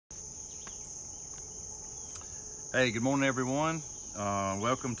Hey, good morning, everyone.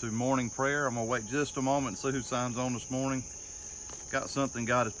 Welcome to morning prayer. I'm going to wait just a moment and see who signs on this morning. Got something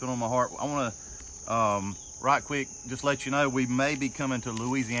God has put on my heart. I want to, right quick, just let you know we may be coming to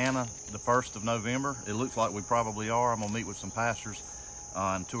Louisiana the 1st of November. It looks like we probably are. I'm going to meet with some pastors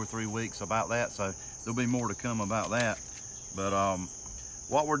in 2 or 3 weeks about that, so there'll be more to come about that. But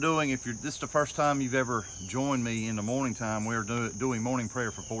what we're doing, if this is the first time you've ever joined me in the morning time, we're doing morning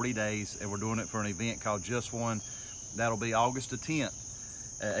prayer for 40 days, and we're doing it for an event called Just One. That'll be August the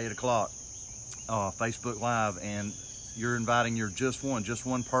 10th at 8 o'clock, Facebook Live, and you're inviting your just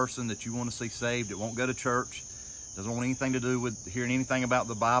one person that you want to see saved that won't go to church, doesn't want anything to do with hearing anything about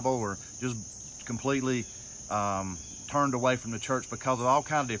the Bible, or just completely turned away from the church because of all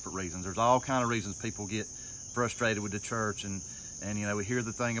kinds of different reasons. There's all kinds of reasons people get frustrated with the church, and you know, we hear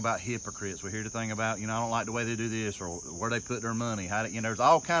the thing about hypocrites. We hear the thing about, you know, I don't like the way they do this, or where they put their money. There's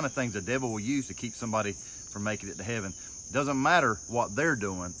all kinds of things the devil will use to keep somebody from making it to heaven. It doesn't matter what they're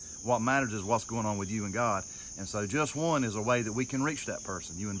doing. What matters is what's going on with you and God. And so Just One is a way that we can reach that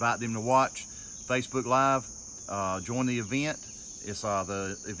person. You invite them to watch Facebook Live, join the event. It's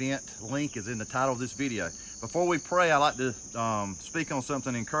the event link is in the title of this video. Before we pray, I'd like to speak on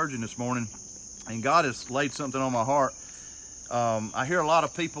something encouraging this morning. And God has laid something on my heart. I hear a lot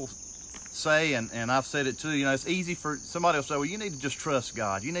of people say, and I've said it too, you know, it's easy for somebody will say, well, you need to just trust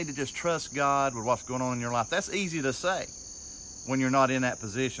God. You need to just trust God with what's going on in your life. That's easy to say when you're not in that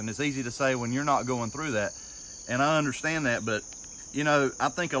position. It's easy to say when you're not going through that. And I understand that, but, you know, I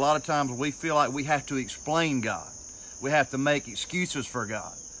think a lot of times we feel like we have to explain God. We have to make excuses for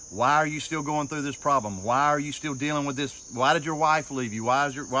God. Why are you still going through this problem? Why are you still dealing with this? Why did your wife leave you? Why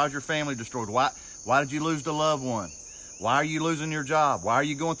is your family destroyed? Why did you lose the loved one? Why are you losing your job? Why are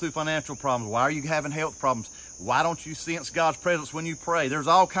you going through financial problems? Why are you having health problems? Why don't you sense God's presence when you pray? There's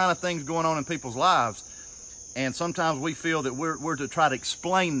all kinds of things going on in people's lives. And sometimes we feel that we're to try to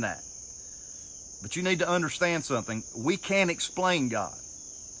explain that. But you need to understand something. We can't explain God.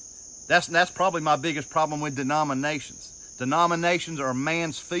 That's probably my biggest problem with denominations. Denominations are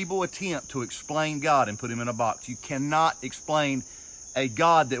man's feeble attempt to explain God and put him in a box. You cannot explain a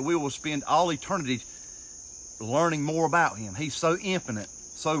God that we will spend all eternity learning more about him. He's so infinite,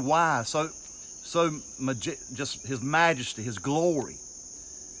 so wise, just his majesty, his glory.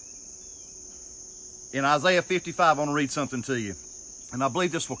 In Isaiah 55, I want to read something to you. And I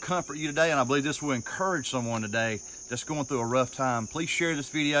believe this will comfort you today, and I believe this will encourage someone today that's going through a rough time. Please share this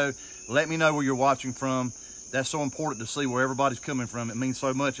video. Let me know where you're watching from. That's so important to see where everybody's coming from. It means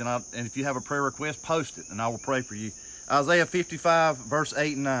so much. And if you have a prayer request, post it, and I will pray for you. Isaiah 55, verse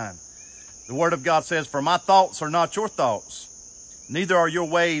 8 and 9. The word of God says, "For my thoughts are not your thoughts, neither are your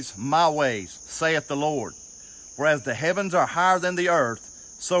ways my ways, saith the Lord. Whereas the heavens are higher than the earth,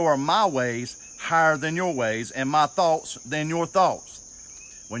 so are my ways higher than your ways, and my thoughts than your thoughts."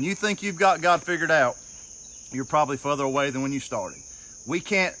 When you think you've got God figured out, you're probably further away than when you started. We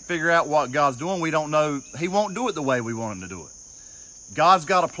can't figure out what God's doing. We don't know. He won't do it the way we want him to do it. God's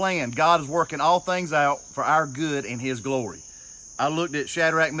got a plan. God is working all things out for our good and his glory. I looked at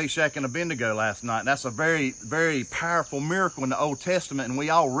Shadrach, Meshach, and Abednego last night, and that's a very, very powerful miracle in the Old Testament, and we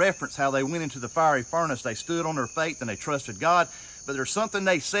all reference how they went into the fiery furnace. They stood on their faith, and they trusted God, but there's something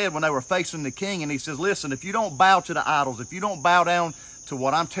they said when they were facing the king, and he says, listen, if you don't bow to the idols, if you don't bow down to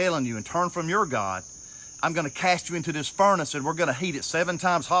what I'm telling you and turn from your God, I'm going to cast you into this furnace, and we're going to heat it 7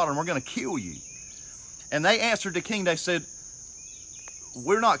 times hotter, and we're going to kill you. And they answered the king, they said,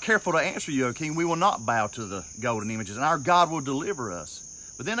 we're not careful to answer you, O king. We will not bow to the golden images, and our God will deliver us.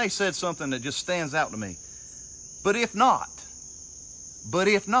 But then they said something that just stands out to me. But if not,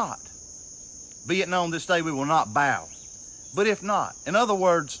 be it known this day we will not bow. But if not. In other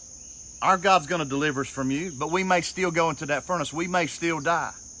words, our God's going to deliver us from you, but we may still go into that furnace. We may still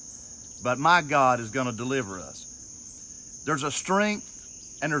die. But my God is going to deliver us. There's a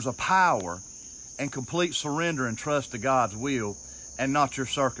strength and there's a power and complete surrender and trust to God's will and not your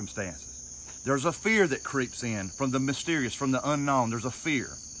circumstances. There's a fear that creeps in from the mysterious, from the unknown. There's a fear.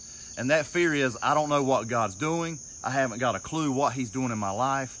 And that fear is, I don't know what God's doing. I haven't got a clue what he's doing in my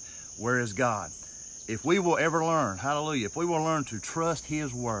life. Where is God? If we will ever learn, hallelujah, if we will learn to trust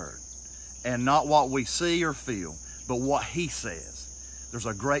his word and not what we see or feel, but what he says, there's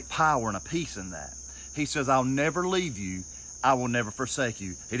a great power and a peace in that. He says, I'll never leave you. I will never forsake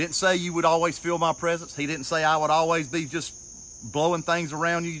you. He didn't say you would always feel my presence. He didn't say I would always be just blowing things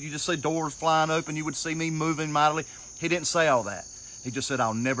around you. You just see doors flying open. You would see me moving mightily. He didn't say all that. He just said,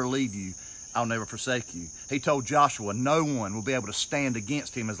 I'll never leave you. I'll never forsake you. He told Joshua, no one will be able to stand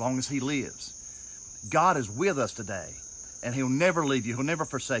against him as long as he lives. God is with us today. And he'll never leave you. He'll never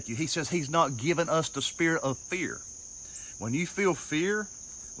forsake you. He says he's not given us the spirit of fear. When you feel fear,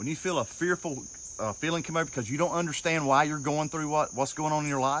 when you feel a fearful feeling come over because you don't understand why you're going through what's going on in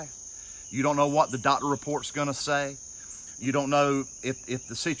your life, you don't know what the doctor report's going to say, you don't know if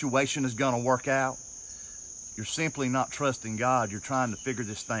the situation is going to work out, you're simply not trusting God. You're trying to figure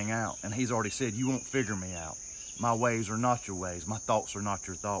this thing out. And he's already said, you won't figure me out. My ways are not your ways. My thoughts are not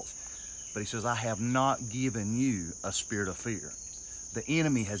your thoughts. But he says, I have not given you a spirit of fear. The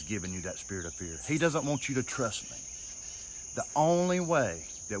enemy has given you that spirit of fear. He doesn't want you to trust me. The only way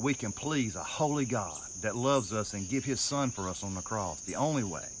that we can please a holy God that loves us and give his son for us on the cross, the only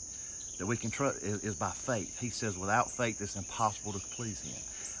way that we can trust is by faith. He says without faith it's impossible to please him.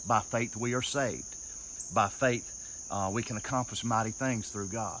 By faith we are saved. By faith we can accomplish mighty things through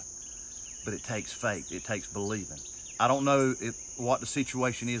God. But it takes faith. It takes believing. I don't know what the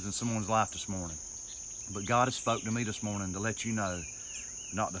situation is in someone's life this morning, but God has spoken to me this morning to let you know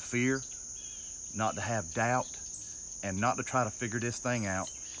not to fear, not to have doubt, and not to try to figure this thing out.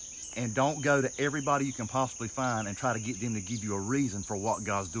 And don't go to everybody you can possibly find and try to get them to give you a reason for what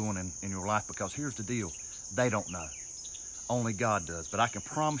God's doing in your life, because here's the deal. They don't know. Only God does. But I can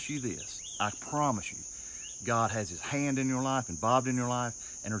promise you this. I promise you, God has his hand in your life, involved in your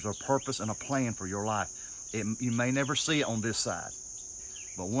life, and there's a purpose and a plan for your life. You may never see it on this side,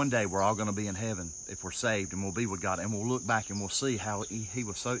 but one day we're all going to be in heaven if we're saved, and we'll be with God, and we'll look back and we'll see how he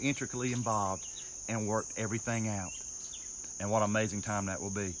was so intricately involved and worked everything out. And what an amazing time that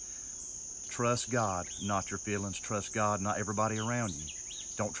will be. Trust God, not your feelings. Trust God, not everybody around you.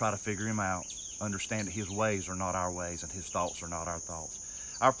 Don't try to figure him out. Understand that his ways are not our ways and his thoughts are not our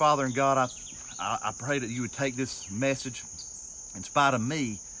thoughts. Our Father in God, I pray that you would take this message in spite of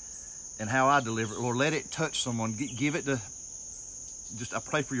me and how I deliver it. Lord, let it touch someone. Give it to, I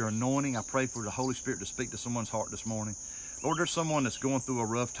pray for your anointing. I pray for the Holy Spirit to speak to someone's heart this morning. Lord, there's someone that's going through a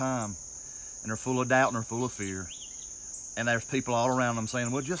rough time and they're full of doubt and they're full of fear. And there's people all around them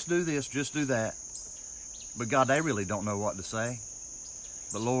saying, well, just do this, just do that. But God, they really don't know what to say.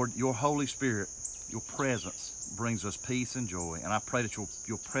 But Lord, your Holy Spirit, your presence brings us peace and joy. And I pray that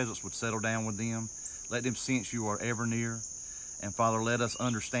your presence would settle down with them. Let them sense you are ever near. And Father, let us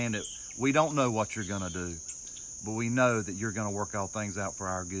understand that we don't know what you're going to do, but we know that you're going to work all things out for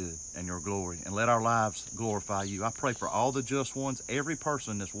our good and your glory. And let our lives glorify you. I pray for all the just ones, every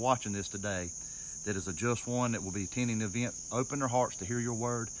person that's watching this today that is a just one that will be attending the event. Open their hearts to hear your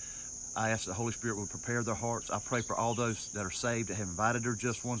word. I ask the Holy Spirit will prepare their hearts. I pray for all those that are saved, that have invited their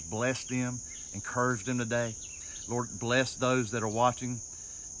just ones. Bless them, encourage them today. Lord, bless those that are watching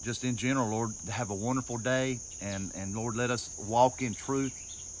just in general, Lord, have a wonderful day. And Lord, let us walk in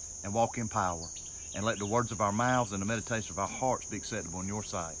truth and walk in power. And let the words of our mouths and the meditation of our hearts be acceptable in your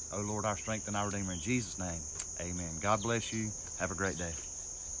sight. Oh Lord, our strength and our Redeemer, in Jesus' name, amen. God bless you. Have a great day.